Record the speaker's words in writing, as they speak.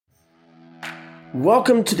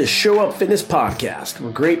Welcome to the Show Up Fitness Podcast,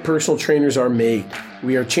 where great personal trainers are made.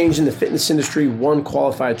 We are changing the fitness industry one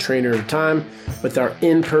qualified trainer at a time with our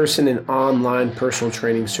in-person and online personal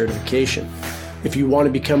training certification. If you want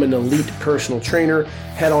to become an elite personal trainer,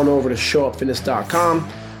 head on over to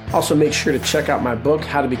showupfitness.com. Also, make sure to check out my book,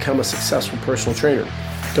 How to Become a Successful Personal Trainer.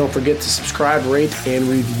 Don't forget to subscribe, rate, and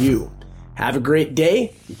review. Have a great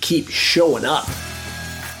day and keep showing up.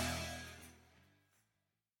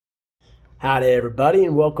 Howdy everybody,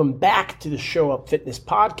 and welcome back to the Show Up Fitness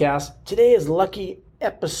Podcast. Today is lucky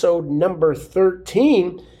episode number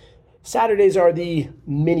 13. Saturdays are the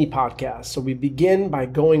mini podcasts. So we begin by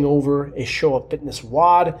going over a Show Up Fitness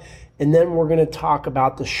WOD, and then we're going to talk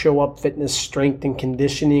about the Show Up Fitness strength and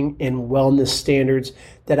conditioning and wellness standards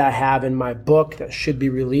that I have in my book that should be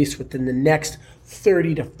released within the next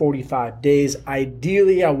 30 to 45 days.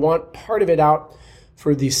 Ideally, I want part of it out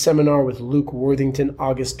for the seminar with Luke Worthington,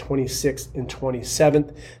 August 26th and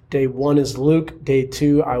 27th. Day 1 is Luke. Day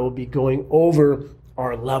 2, I will be going over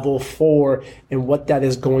our level 4 and what that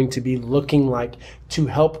is going to be looking like to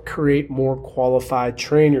help create more qualified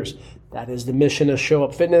trainers. That is the mission of Show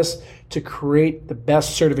Up Fitness, to create the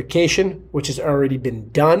best certification, which has already been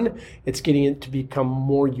done. It's getting it to become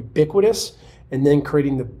more ubiquitous, and then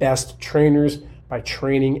creating the best trainers by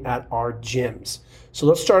training at our gyms. So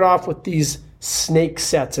let's start off with these snake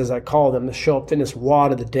sets, as I call them, the Show Up Fitness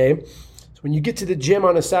WOD of the day. So when you get to the gym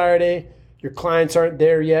on a Saturday, your clients aren't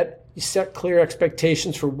there yet, you set clear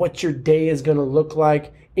expectations for what your day is going to look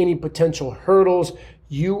like, any potential hurdles.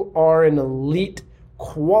 You are an elite,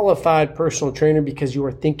 qualified personal trainer because you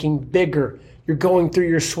are thinking bigger. You're going through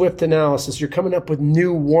your SWIFT analysis. You're coming up with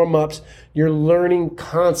new warm-ups. You're learning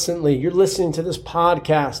constantly. You're listening to this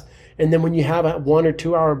podcast. And then when you have a 1 or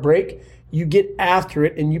 2 hour break, you get after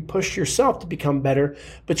it and you push yourself to become better,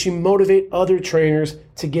 but you motivate other trainers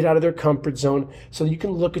to get out of their comfort zone so you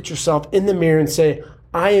can look at yourself in the mirror and say,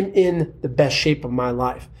 I am in the best shape of my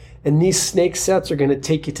life. And these snake sets are going to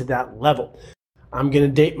take you to that level. I'm going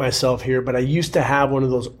to date myself here, but I used to have one of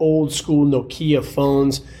those old school Nokia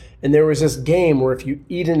phones, and there was this game where if you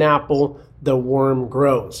eat an apple, the worm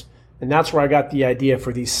grows. And that's where I got the idea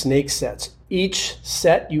for these snake sets. Each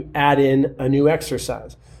set, you add in a new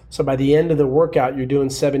exercise. So by the end of the workout, you're doing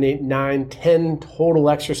 7, 8, 9, 10 total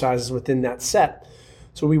exercises within that set.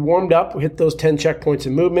 So we warmed up, we hit those 10 checkpoints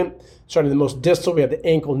in movement. Starting the most distal, we have the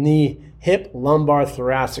ankle, knee, hip, lumbar,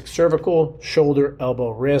 thoracic, cervical, shoulder,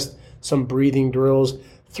 elbow, wrist, some breathing drills,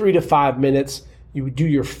 3 to 5 minutes. You would do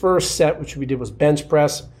your first set, which we did was bench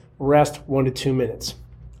press, rest 1 to 2 minutes.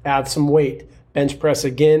 Add some weight, bench press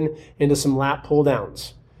again into some lat pull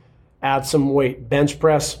downs. Add some weight, bench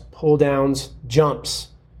press, pull downs, jumps.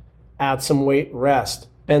 Add some weight, rest.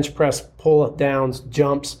 Bench press, pull downs,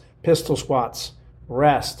 jumps, pistol squats,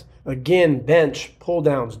 rest. Again, bench, pull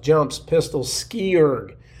downs, jumps, pistols, ski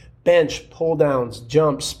erg. Bench, pull downs,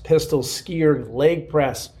 jumps, pistols, ski erg, leg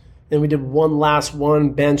press. Then we did one last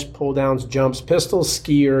one, bench, pull downs, jumps, pistols,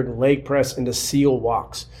 ski erg, leg press into seal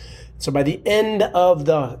walks. So by the end of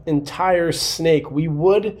the entire snake, we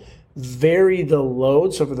would vary the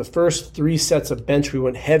load. So for the first 3 sets of bench, we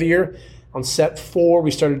went heavier. On set 4, we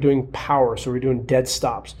started doing power, so we're doing dead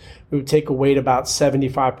stops. We would take a weight about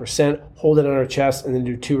 75%, hold it on our chest, and then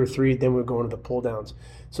do 2 or 3, then we'd go into the pull downs.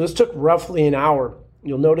 So this took roughly an hour.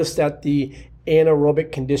 You'll notice that the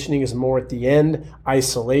anaerobic conditioning is more at the end,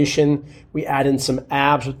 isolation. We add in some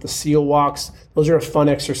abs with the seal walks. Those are a fun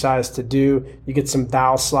exercise to do. You get some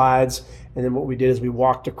bow slides, and then what we did is we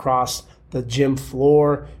walked across the gym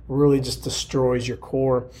floor. Really just destroys your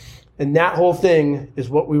core. And that whole thing is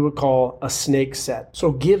what we would call a snake set.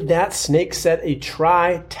 So give that snake set a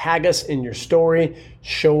try. Tag us in your story.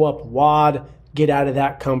 Show Up WOD. Get out of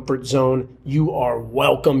that comfort zone. You are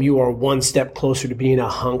welcome. You are one step closer to being a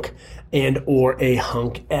hunk and or a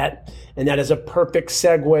hunkette. And that is a perfect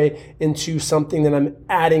segue into something that I'm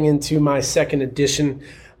adding into my second edition,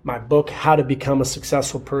 my book, How to Become a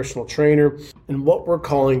Successful Personal Trainer, and what we're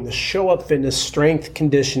calling the Show Up Fitness Strength,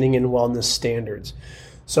 Conditioning, and Wellness Standards.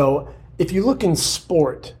 So if you look in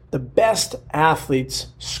sport, the best athletes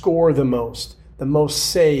score the most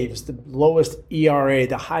saves, the lowest ERA,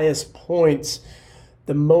 the highest points,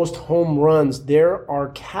 the most home runs. There are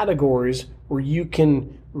categories where you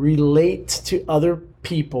can relate to other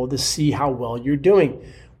people to see how well you're doing.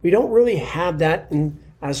 We don't really have that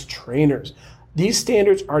as trainers. These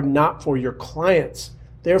standards are not for your clients.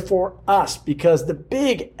 They're for us, because the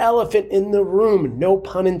big elephant in the room, no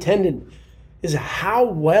pun intended, is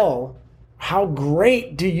how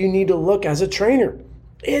great do you need to look as a trainer?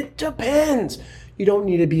 It depends. You don't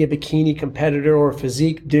need to be a bikini competitor or a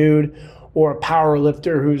physique dude or a power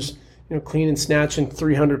lifter who's clean and snatching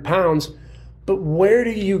 300 pounds. But where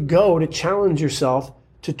do you go to challenge yourself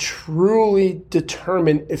to truly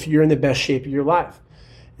determine if you're in the best shape of your life?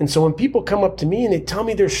 And so when people come up to me and they tell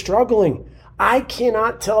me they're struggling, I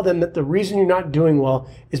cannot tell them that the reason you're not doing well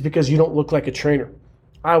is because you don't look like a trainer.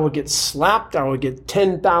 I would get slapped. I would get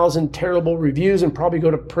 10,000 terrible reviews and probably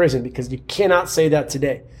go to prison because you cannot say that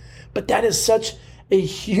today. But that is such a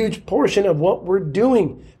huge portion of what we're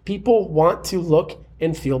doing. People want to look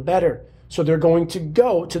and feel better. So they're going to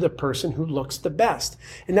go to the person who looks the best.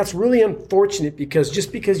 And that's really unfortunate because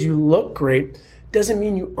just because you look great doesn't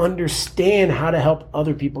mean you understand how to help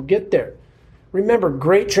other people get there. Remember,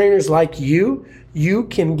 great trainers like you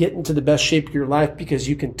can get into the best shape of your life because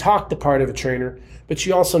you can talk the part of a trainer, but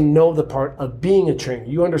you also know the part of being a trainer.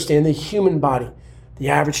 You understand the human body. The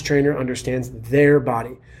average trainer understands their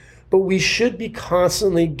body. But we should be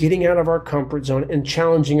constantly getting out of our comfort zone and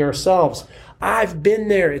challenging ourselves. I've been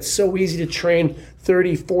there. It's so easy to train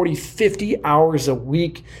 30, 40, 50 hours a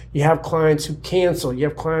week. You have clients who cancel. You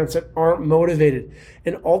have clients that aren't motivated.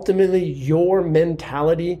 And ultimately, your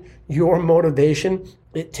mentality, your motivation,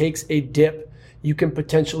 it takes a dip. You can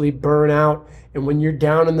potentially burn out. And when you're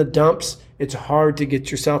down in the dumps, it's hard to get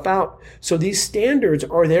yourself out. So these standards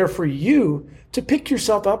are there for you to pick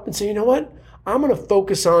yourself up and say, you know what? I'm going to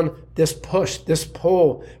focus on this push, this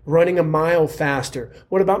pull, running a mile faster.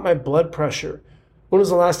 What about my blood pressure? When was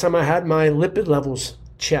the last time I had my lipid levels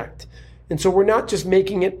checked? And so we're not just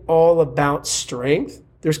making it all about strength.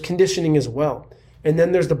 There's conditioning as well. And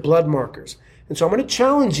then there's the blood markers. And so I'm going to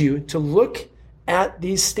challenge you to look at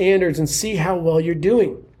these standards and see how well you're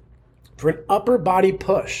doing. For an upper body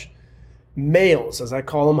push, males, as I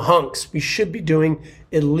call them hunks, we should be doing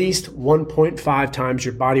at least 1.5 times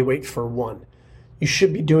your body weight for one. You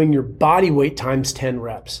should be doing your body weight times 10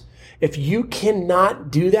 reps. If you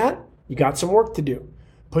cannot do that, you got some work to do.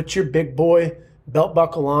 Put your big boy belt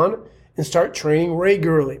buckle on and start training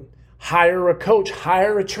regularly. Hire a coach,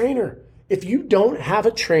 hire a trainer. If you don't have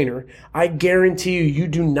a trainer, I guarantee you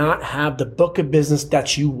do not have the book of business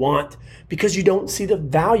that you want because you don't see the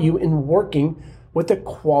value in working with a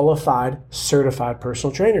qualified, certified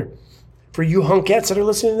personal trainer. For you hunkettes that are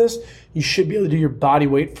listening to this, you should be able to do your body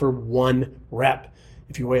weight for one rep.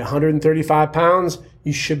 If you weigh 135 pounds,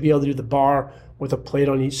 you should be able to do the bar with a plate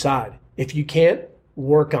on each side. If you can't,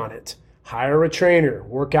 work on it. Hire a trainer,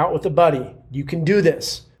 work out with a buddy. You can do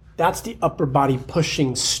this. That's the upper body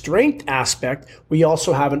pushing strength aspect. We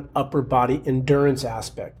also have an upper body endurance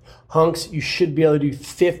aspect. Hunks, you should be able to do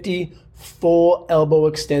 50 full elbow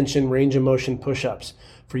extension range of motion push-ups.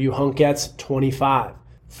 For you hunkettes, 25.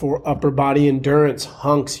 For upper body endurance,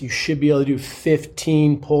 hunks, you should be able to do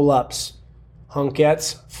 15 pull-ups.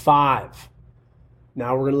 Hunkettes, 5.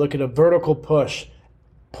 Now we're going to look at a vertical push.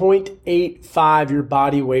 0.85 your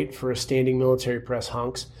body weight for a standing military press,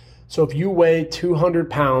 hunks. So if you weigh 200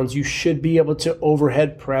 pounds, you should be able to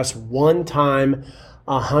overhead press one time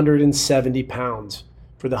 170 pounds.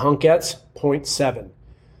 For the hunkettes, 0.7.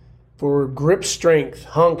 For grip strength,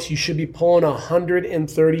 hunks, you should be pulling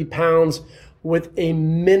 130 pounds with a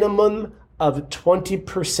minimum of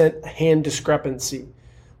 20% hand discrepancy.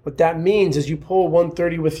 What that means is you pull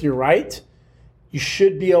 130 with your right, you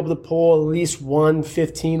should be able to pull at least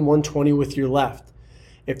 115, 120 with your left.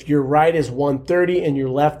 If your right is 130 and your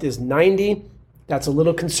left is 90, that's a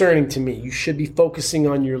little concerning to me. You should be focusing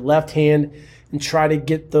on your left hand and try to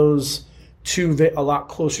get those two a lot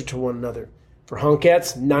closer to one another. For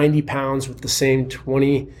hunkettes, 90 pounds with the same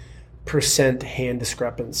 20% hand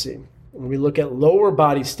discrepancy. When we look at lower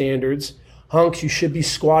body standards, hunks, you should be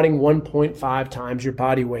squatting 1.5 times your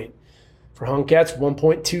body weight. For hunkettes,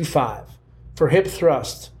 1.25. For hip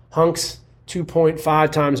thrust, hunks,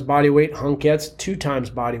 2.5 times body weight, hunkettes, 2 times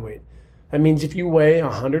body weight. That means if you weigh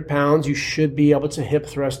 100 pounds, you should be able to hip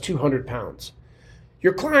thrust 200 pounds.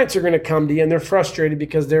 Your clients are going to come to you and they're frustrated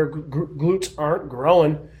because their glutes aren't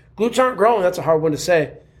growing. Glutes aren't growing, that's a hard one to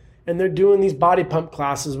say. And they're doing these body pump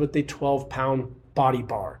classes with a 12-pound body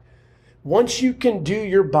bar. Once you can do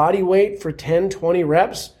your body weight for 10, 20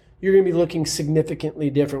 reps, you're going to be looking significantly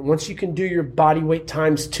different. Once you can do your body weight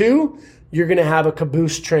times 2, you're going to have a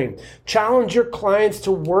caboose train. Challenge your clients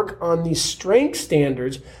to work on these strength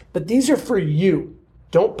standards, but these are for you.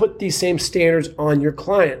 Don't put these same standards on your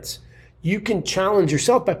clients. You can challenge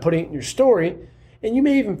yourself by putting it in your story, and you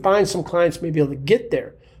may even find some clients may be able to get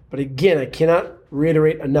there. But again, I cannot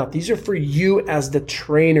reiterate enough. These are for you as the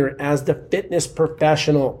trainer, as the fitness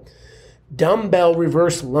professional. Dumbbell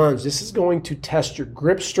reverse lunge. This is going to test your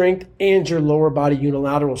grip strength and your lower body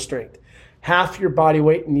unilateral strength. Half your body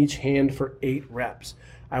weight in each hand for 8 reps.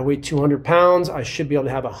 I weigh 200 pounds. I should be able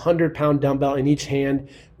to have a 100-pound dumbbell in each hand.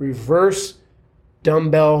 Reverse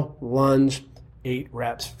dumbbell lunge, 8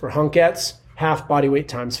 reps. For hunkettes, half body weight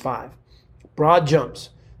times 5. Broad jumps,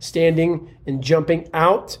 standing and jumping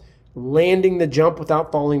out, landing the jump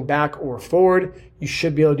without falling back or forward. You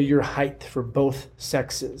should be able to do your height for both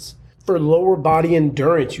sexes. For lower body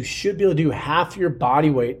endurance, you should be able to do half your body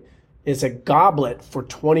weight. It's a goblet for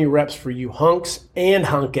 20 reps for you hunks and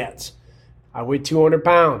hunkettes. I weigh 200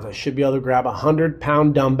 pounds. I should be able to grab a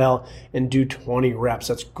 100-pound dumbbell and do 20 reps.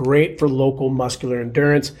 That's great for local muscular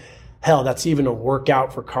endurance. Hell, that's even a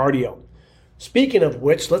workout for cardio. Speaking of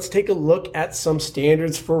which, let's take a look at some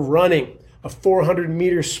standards for running. A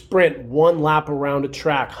 400-meter sprint, 1 lap around a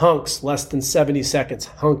track. Hunks, less than 70 seconds.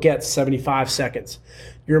 Hunkettes, 75 seconds.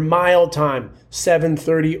 Your mile time,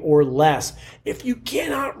 7:30 or less. If you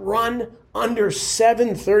cannot run under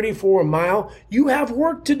 7:30 for a mile, you have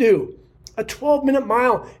work to do. A 12-minute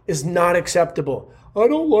mile is not acceptable. I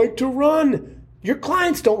don't like to run. Your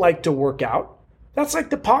clients don't like to work out. That's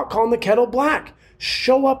like the pot calling the kettle black.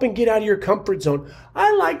 Show up and get out of your comfort zone.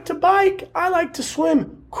 I like to bike. I like to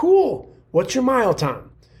swim. Cool. What's your mile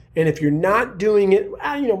time? And if you're not doing it,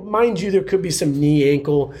 mind you, there could be some knee,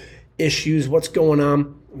 ankle issues. What's going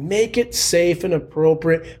on? Make it safe and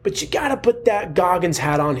appropriate, but you got to put that Goggins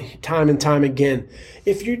hat on time and time again.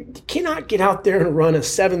 If you cannot get out there and run a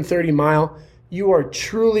 7:30 mile, you are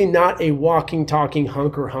truly not a walking, talking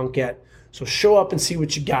hunk or hunkette. So show up and see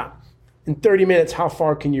what you got. In 30 minutes, how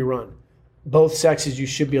far can you run? Both sexes, you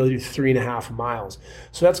should be able to do 3.5 miles.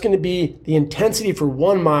 So that's going to be the intensity for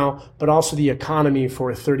 1 mile, but also the economy for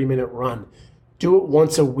a 30-minute run. Do it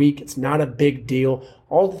once a week. It's not a big deal.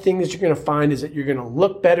 All the things that you're going to find is that you're going to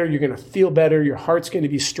look better, you're going to feel better, your heart's going to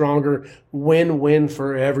be stronger. Win-win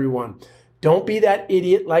for everyone. Don't be that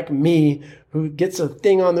idiot like me who gets a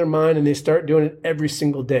thing on their mind and they start doing it every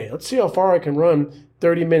single day. Let's see how far I can run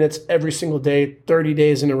 30 minutes every single day, 30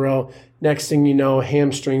 days in a row. Next thing you know,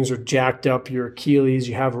 hamstrings are jacked up, your Achilles,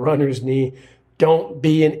 you have runner's knee. Don't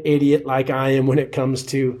be an idiot like I am when it comes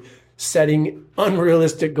to setting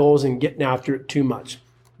unrealistic goals and getting after it too much.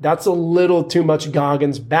 That's a little too much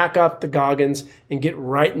Goggins. Back up the Goggins and get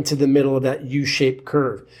right into the middle of that U-shaped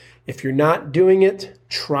curve. If you're not doing it,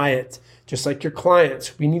 try it. Just like your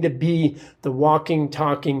clients, we need to be the walking,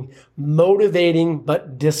 talking, motivating,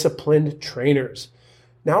 but disciplined trainers.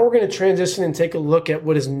 Now we're going to transition and take a look at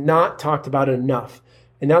what is not talked about enough.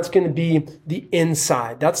 And that's going to be the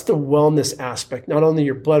inside. That's the wellness aspect. Not only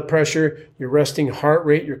your blood pressure, your resting heart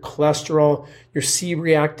rate, your cholesterol, your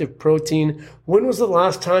C-reactive protein. When was the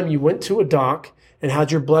last time you went to a doc and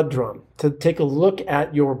had your blood drawn to take a look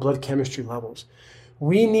at your blood chemistry levels?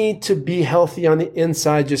 We need to be healthy on the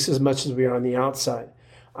inside just as much as we are on the outside.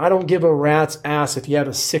 I don't give a rat's ass if you have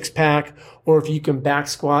a 6-pack or if you can back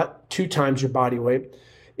squat 2 times your body weight.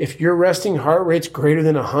 If your resting heart rate's greater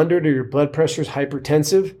than 100 or your blood pressure is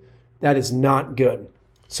hypertensive, that is not good.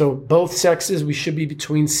 So both sexes, we should be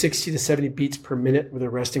between 60 to 70 beats per minute with a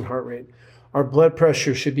resting heart rate. Our blood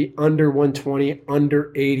pressure should be under 120,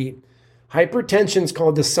 under 80. Hypertension is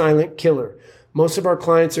called the silent killer. Most of our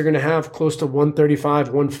clients are going to have close to 135,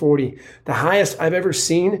 140. The highest I've ever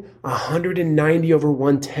seen, 190 over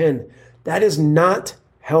 110. That is not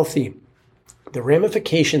healthy. The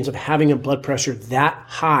ramifications of having a blood pressure that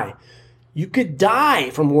high, you could die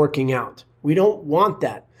from working out. We don't want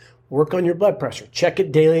that. Work on your blood pressure. Check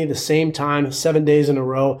it daily, the same time, 7 days in a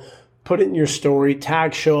row. Put it in your story.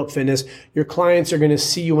 Tag Show Up Fitness. Your clients are going to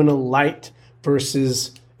see you in a light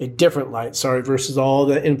versus a different light, versus all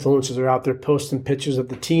the influencers are out there posting pictures of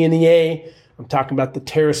the T and the A. I'm talking about the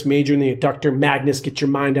teres major and the adductor magnus. Get your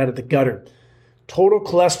mind out of the gutter. Total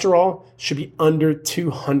cholesterol should be under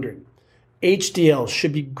 200. HDL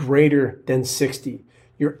should be greater than 60.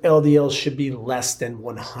 Your LDL should be less than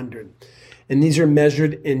 100. And these are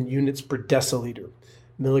measured in units per deciliter,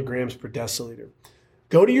 milligrams per deciliter.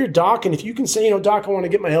 Go to your doc, and if you can say, doc, I want to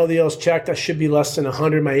get my LDLs checked. I should be less than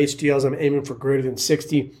 100. My HDLs, I'm aiming for greater than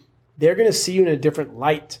 60. They're going to see you in a different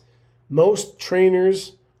light. Most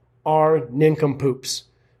trainers are nincompoops.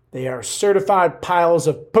 They are certified piles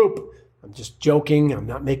of poop. I'm just joking. I'm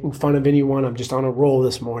not making fun of anyone. I'm just on a roll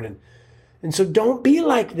this morning. And so don't be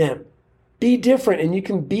like them. Be different. And you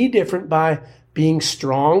can be different by being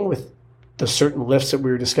strong with the certain lifts that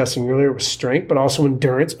we were discussing earlier with strength, but also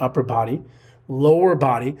endurance, upper body, lower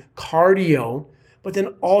body, cardio, but then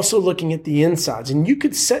also looking at the insides. And you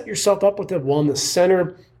could set yourself up with a wellness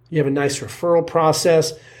center. You have a nice referral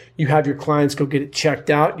process. You have your clients go get it checked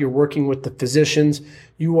out. You're working with the physicians.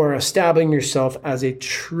 You are establishing yourself as a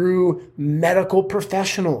true medical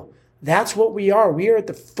professional. That's what we are. We are at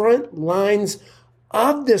the front lines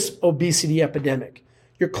of this obesity epidemic.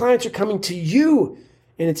 Your clients are coming to you,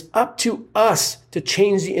 and it's up to us to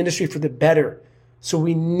change the industry for the better. So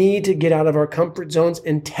we need to get out of our comfort zones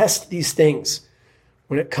and test these things.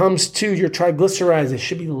 When it comes to your triglycerides, it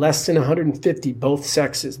should be less than 150, both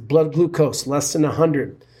sexes. Blood glucose, less than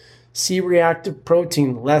 100. C-reactive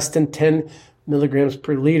protein, less than 10 milligrams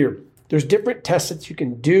per liter. There's different tests that you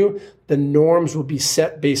can do. The norms will be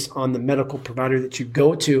set based on the medical provider that you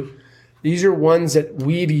go to. These are ones that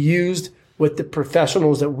we've used with the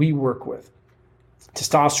professionals that we work with.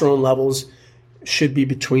 Testosterone levels should be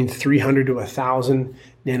between 300 to 1,000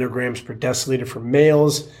 nanograms per deciliter for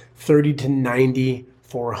males, 30 to 90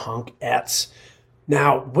 for hunkettes.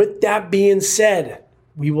 Now, with that being said,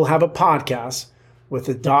 we will have a podcast with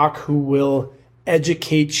a doc who will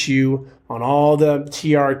educate you on all the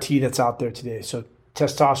TRT that's out there today. So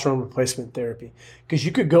testosterone replacement therapy. Because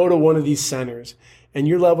you could go to one of these centers and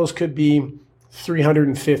your levels could be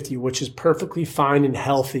 350, which is perfectly fine and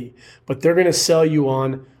healthy. But they're going to sell you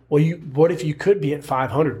on, well, what if you could be at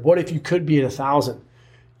 500? What if you could be at 1,000?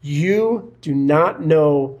 You do not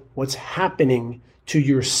know what's happening to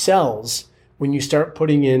your cells when you start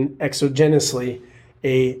putting in exogenously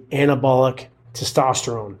a anabolic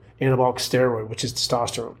testosterone, anabolic steroid, which is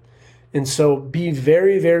testosterone. And so be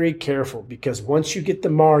very, very careful, because once you get the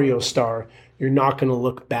Mario star, you're not going to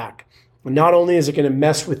look back. And not only is it going to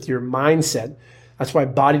mess with your mindset, that's why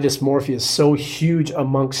body dysmorphia is so huge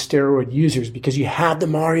amongst steroid users, because you have the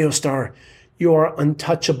Mario star. You are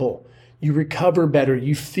untouchable. You recover better.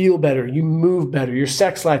 You feel better. You move better. Your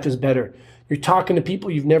sex life is better. You're talking to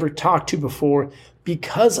people you've never talked to before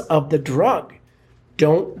because of the drug.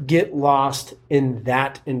 Don't get lost in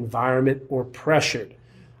that environment or pressured.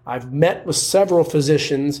 I've met with several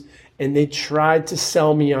physicians and they tried to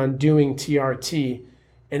sell me on doing TRT.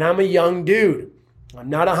 And I'm a young dude. I'm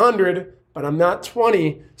not 100, but I'm not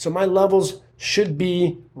 20. So my levels should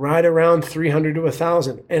be right around 300 to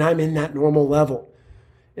 1,000. And I'm in that normal level.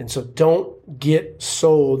 And so don't get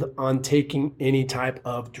sold on taking any type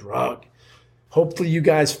of drug. Hopefully you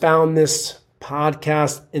guys found this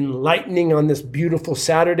podcast enlightening on this beautiful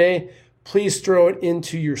Saturday. Please throw it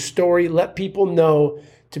into your story. Let people know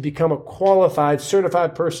to become a qualified,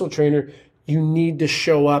 certified personal trainer, you need to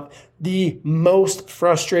show up. The most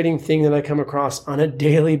frustrating thing that I come across on a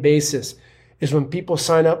daily basis is when people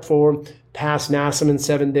sign up for Pass NASM in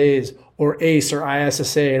 7 days or ACE or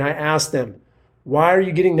ISSA, and I ask them, why are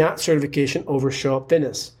you getting that certification over Show Up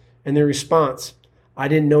Fitness? And their response, I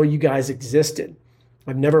didn't know you guys existed.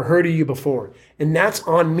 I've never heard of you before. And that's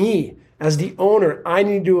on me. As the owner, I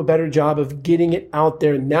need to do a better job of getting it out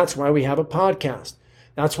there, and that's why we have a podcast.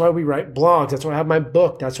 That's why we write blogs. That's why I have my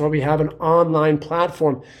book. That's why we have an online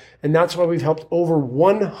platform. And that's why we've helped over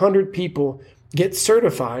 100 people get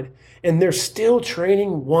certified, and they're still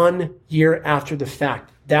training 1 year after the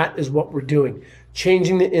fact. That is what we're doing.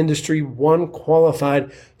 Changing the industry one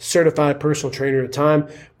qualified, certified personal trainer at a time.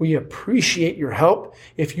 We appreciate your help.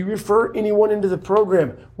 If you refer anyone into the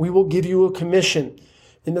program, we will give you a commission.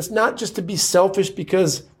 And it's not just to be selfish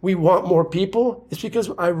because we want more people. It's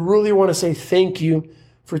because I really want to say thank you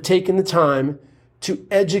for taking the time to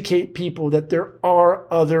educate people that there are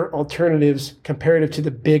other alternatives comparative to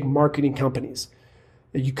the big marketing companies.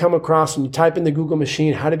 That you come across and you type in the Google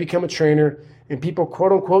machine how to become a trainer, and people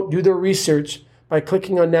quote unquote do their research by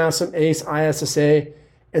clicking on NASM, ACE, ISSA,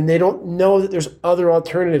 and they don't know that there's other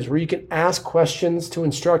alternatives where you can ask questions to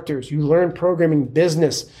instructors. You learn programming,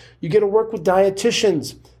 business. You get to work with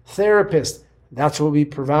dietitians, therapists. That's what we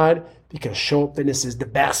provide, because Show Up Fitness is the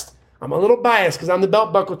best. I'm a little biased because I'm the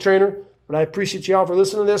belt buckle trainer, but I appreciate you all for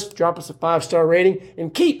listening to this. Drop us a 5-star rating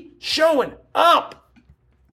and keep showing up.